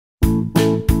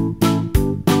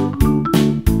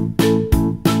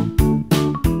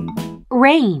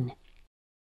rain.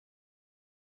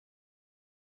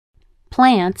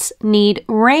 Plants need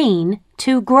rain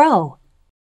to grow.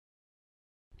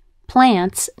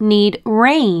 Plants need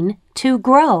rain to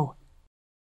grow.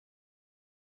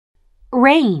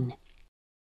 Rain.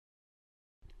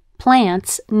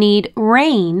 Plants need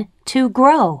rain to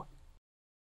grow.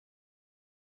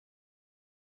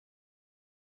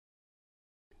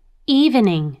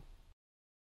 Evening.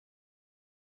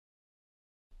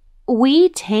 We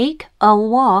take a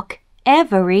walk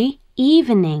every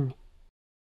evening.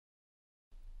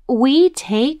 We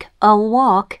take a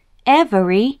walk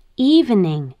every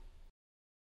evening.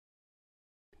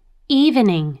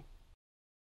 Evening.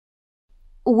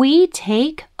 We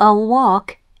take a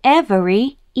walk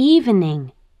every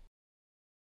evening.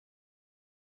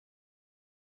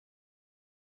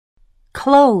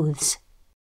 Clothes.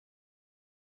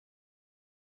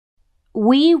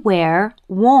 We wear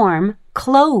warm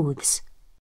clothes.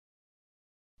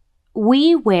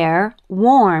 We wear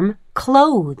warm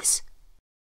clothes.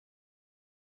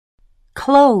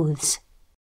 Clothes.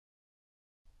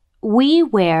 We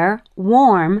wear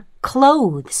warm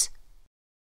clothes.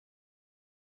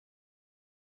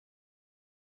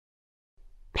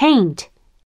 Paint.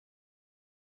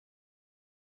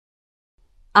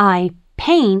 I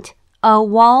paint a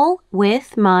wall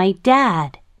with my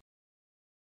dad.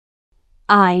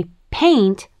 I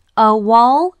paint a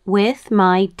wall with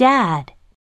my dad.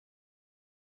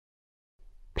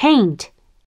 Paint.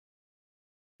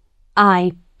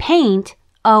 I paint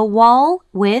a wall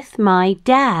with my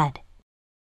dad.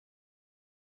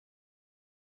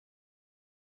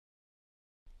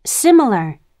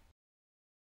 Similar.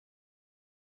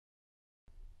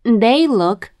 They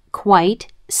look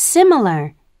quite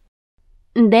similar.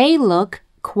 They look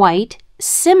quite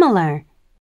similar.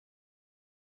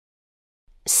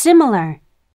 Similar.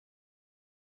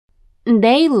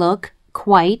 They look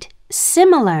quite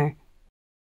similar.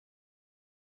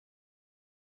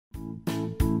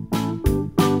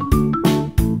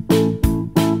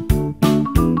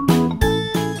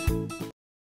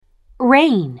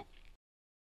 Rain.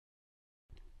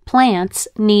 Plants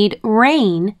need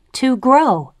rain to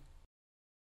grow.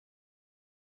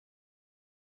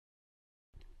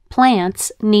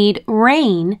 Plants need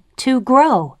rain to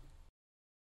grow.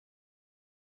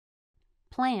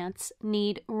 Plants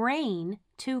need rain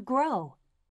to grow.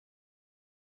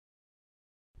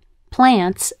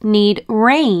 Plants need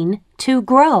rain to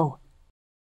grow.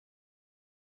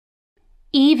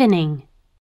 Evening.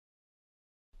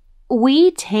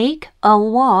 We take a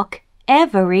walk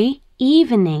every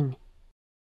evening.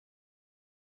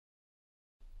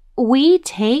 We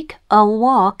take a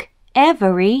walk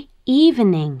every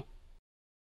evening.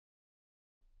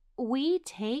 We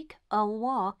take a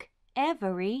walk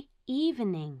every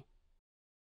evening.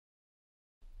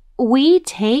 We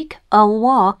take a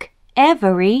walk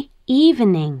every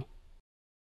evening.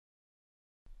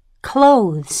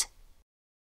 Clothes.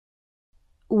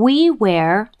 We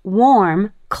wear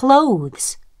warm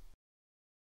clothes.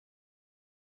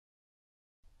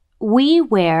 We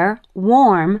wear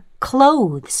warm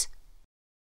clothes.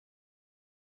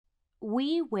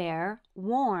 We wear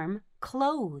warm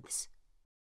clothes.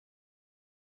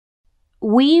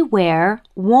 We wear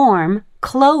warm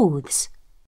clothes.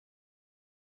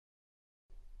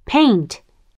 Paint.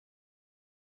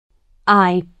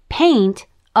 I paint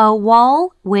a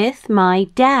wall with my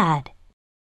dad.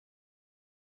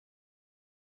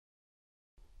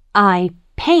 I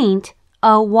paint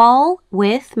a wall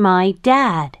with my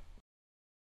dad.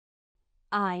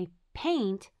 I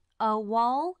paint a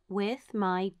wall with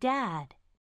my dad.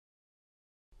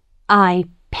 I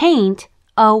paint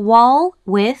a wall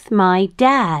with my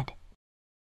dad.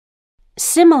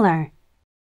 Similar.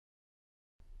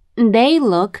 They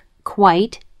look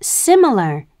quite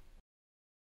similar.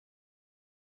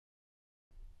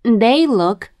 They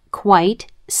look quite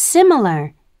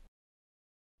similar.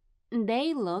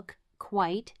 They look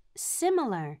quite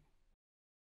similar.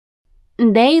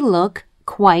 They look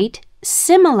quite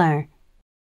similar.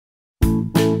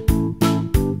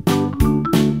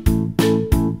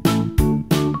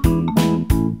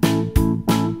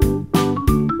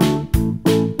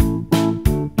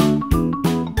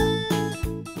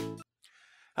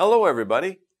 Hello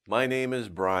everybody, my name is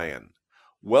Brian.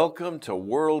 Welcome to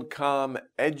WorldCom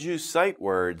Edu Sight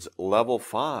Words Level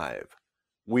 5.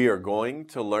 We are going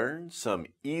to learn some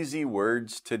easy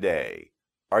words today.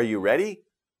 Are you ready?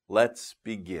 Let's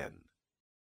begin.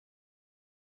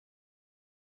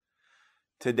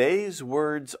 Today's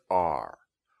words are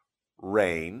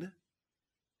rain,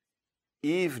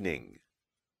 evening,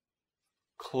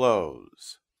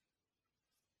 clothes,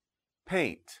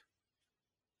 paint,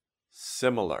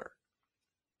 similar.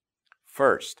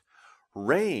 First,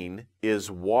 rain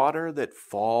is water that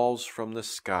falls from the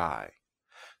sky.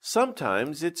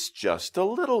 Sometimes it's just a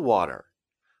little water,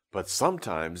 but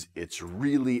sometimes it's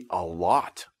really a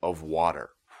lot of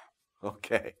water.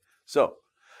 Okay, so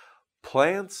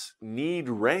plants need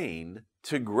rain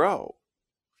to grow,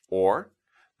 or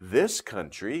this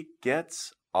country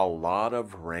gets a lot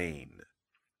of rain.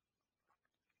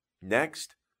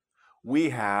 Next,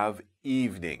 we have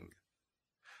evening.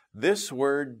 This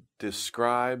word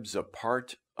describes a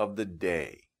part of the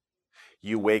day.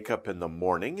 You wake up in the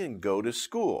morning and go to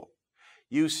school.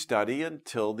 You study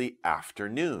until the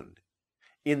afternoon.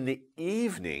 In the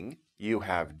evening, you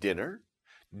have dinner,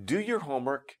 do your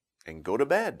homework, and go to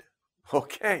bed.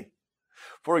 Okay.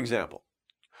 For example,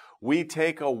 we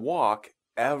take a walk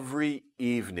every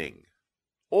evening.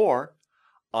 Or,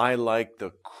 I like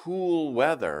the cool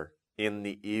weather in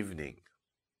the evening.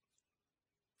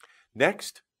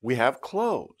 Next, we have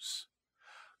clothes.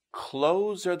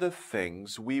 Clothes are the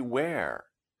things we wear.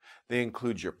 They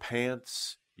include your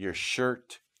pants, your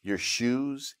shirt, your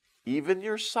shoes, even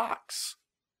your socks.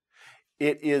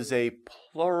 It is a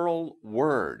plural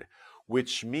word,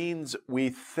 which means we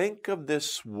think of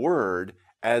this word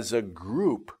as a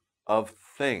group of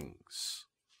things.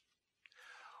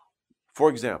 For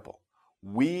example,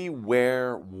 we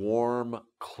wear warm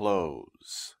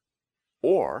clothes.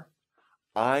 Or,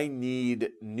 I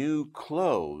need new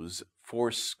clothes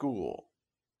for school.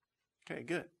 Okay,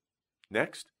 good.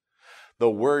 Next, the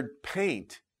word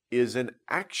paint is an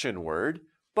action word,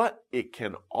 but it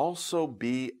can also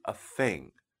be a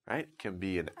thing, right? It can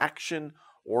be an action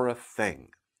or a thing.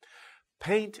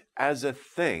 Paint as a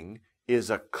thing is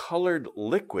a colored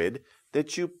liquid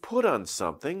that you put on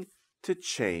something to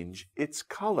change its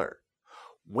color.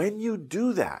 When you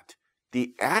do that,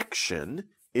 the action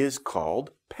is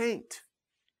called paint.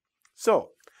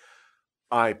 So,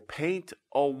 I paint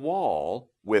a wall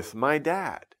with my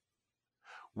dad.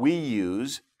 We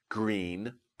use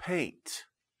green paint.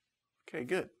 Okay,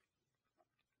 good.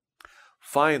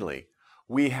 Finally,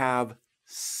 we have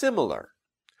similar.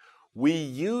 We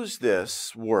use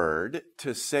this word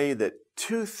to say that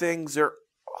two things are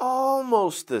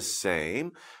almost the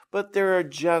same, but there are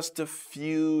just a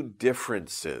few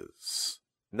differences.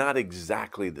 Not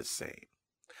exactly the same.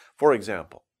 For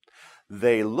example,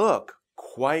 they look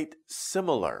quite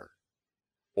similar.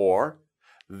 Or,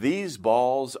 these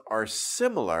balls are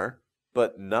similar,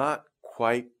 but not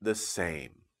quite the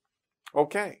same.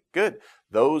 Okay, good.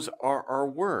 Those are our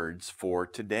words for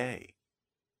today.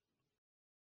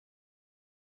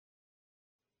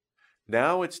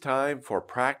 Now it's time for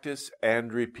practice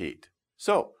and repeat.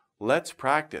 So, let's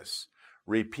practice.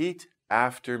 Repeat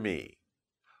after me.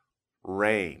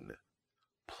 Rain.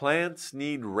 Plants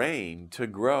need rain to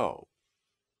grow.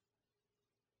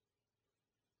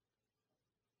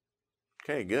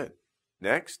 Okay, good.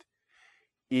 Next,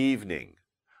 evening.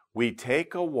 We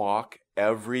take a walk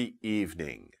every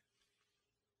evening.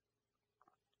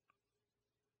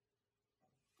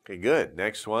 Okay, good.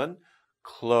 Next one,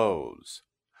 clothes.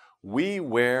 We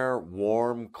wear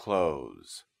warm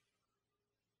clothes.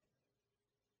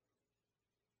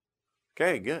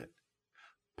 Okay, good.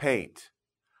 Paint.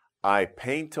 I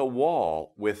paint a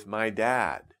wall with my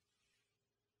dad.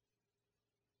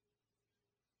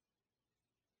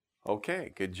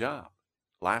 Okay, good job.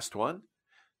 Last one,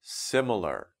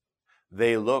 similar.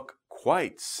 They look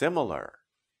quite similar.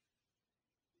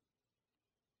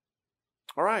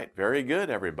 All right, very good,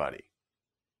 everybody.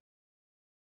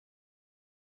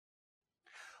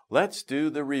 Let's do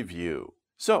the review.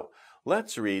 So,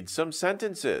 let's read some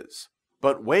sentences.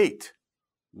 But wait,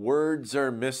 words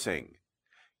are missing.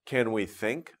 Can we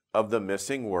think of the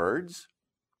missing words?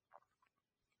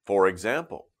 For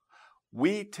example,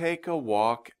 we take a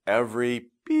walk every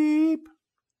beep.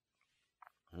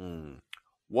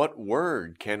 What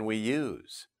word can we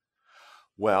use?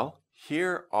 Well,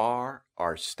 here are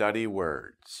our study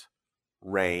words.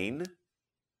 Rain,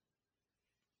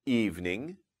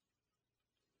 evening,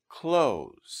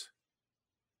 clothes,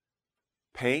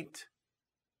 paint,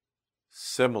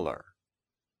 similar.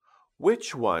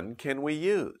 Which one can we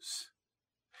use?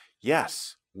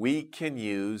 Yes, we can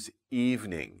use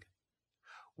evening.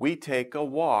 We take a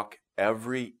walk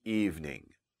every evening.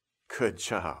 Good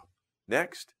job.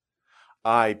 Next,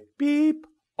 I beep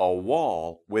a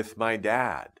wall with my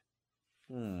dad.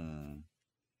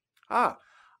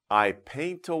 I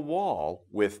paint a wall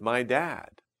with my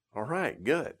dad. All right,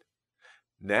 good.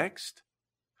 Next,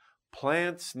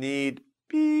 plants need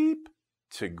beep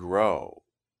to grow.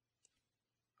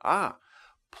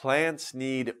 Plants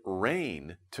need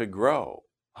rain to grow.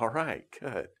 All right,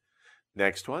 good.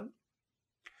 Next one,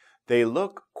 They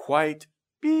look quite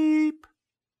beep.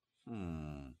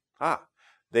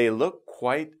 They look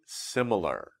quite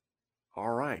similar.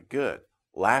 All right, good.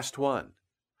 Last one.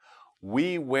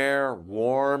 We wear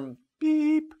warm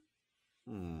beep.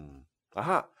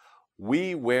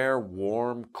 We wear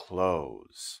warm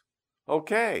clothes.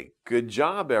 Okay, good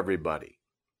job, everybody.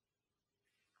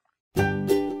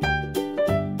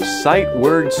 Sight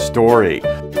word story.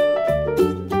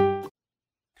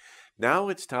 Now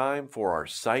it's time for our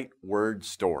sight word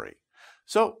story.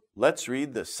 So let's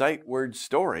read the sight word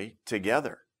story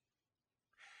together.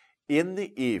 In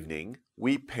the evening,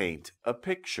 we paint a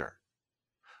picture.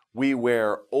 We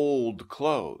wear old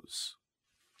clothes.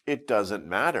 It doesn't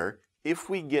matter if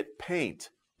we get paint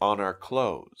on our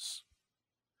clothes.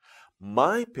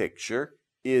 My picture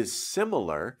is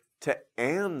similar to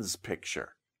Anne's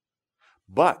picture,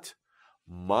 but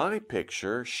my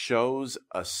picture shows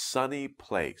a sunny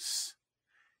place.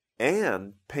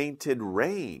 Anne painted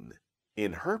rain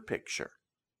in her picture.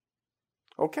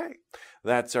 Okay,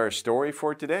 that's our story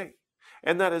for today.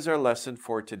 And that is our lesson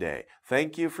for today.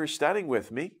 Thank you for studying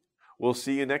with me. We'll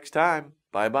see you next time.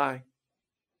 Bye-bye.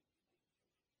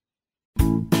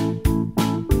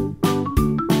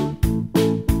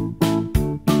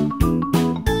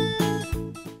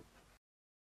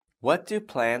 What do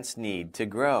plants need to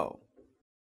grow?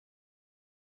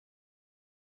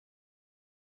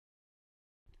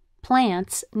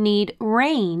 Plants need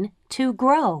rain to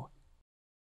grow.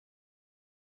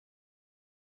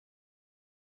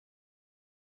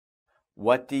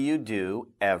 What do you do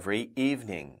every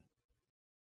evening?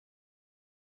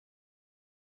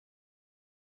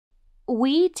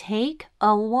 We take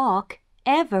a walk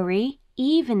every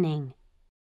evening.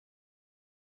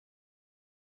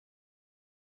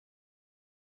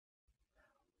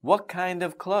 What kind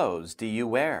of clothes do you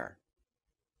wear?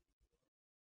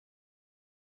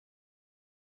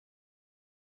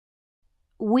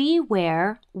 We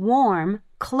wear warm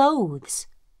clothes.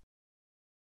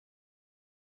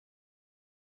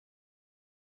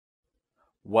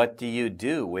 What do you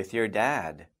do with your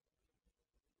dad?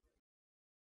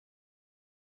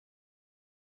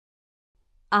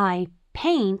 I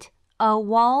paint a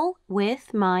wall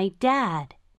with my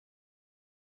dad.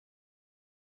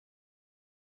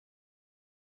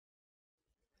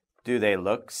 Do they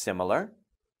look similar?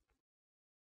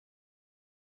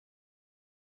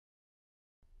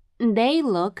 They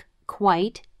look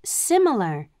quite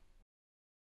similar.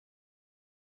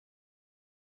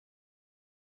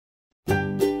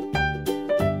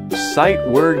 Sight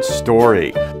word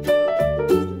story.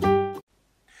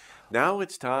 Now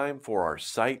it's time for our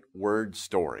sight word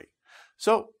story.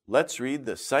 So let's read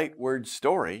the sight word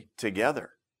story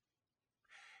together.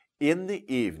 In the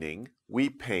evening, we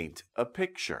paint a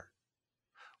picture.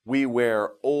 We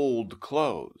wear old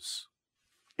clothes.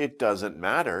 It doesn't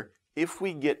matter if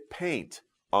we get paint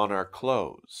on our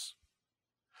clothes.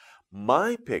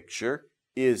 My picture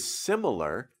is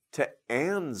similar to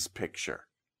Anne's picture,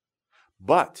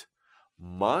 but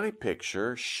my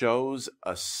picture shows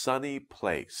a sunny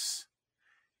place.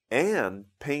 Anne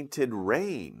painted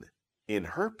rain in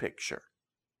her picture.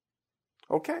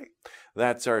 Okay,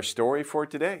 that's our story for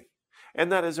today.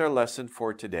 And that is our lesson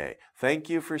for today. Thank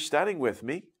you for studying with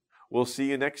me. We'll see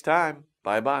you next time.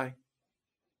 Bye-bye.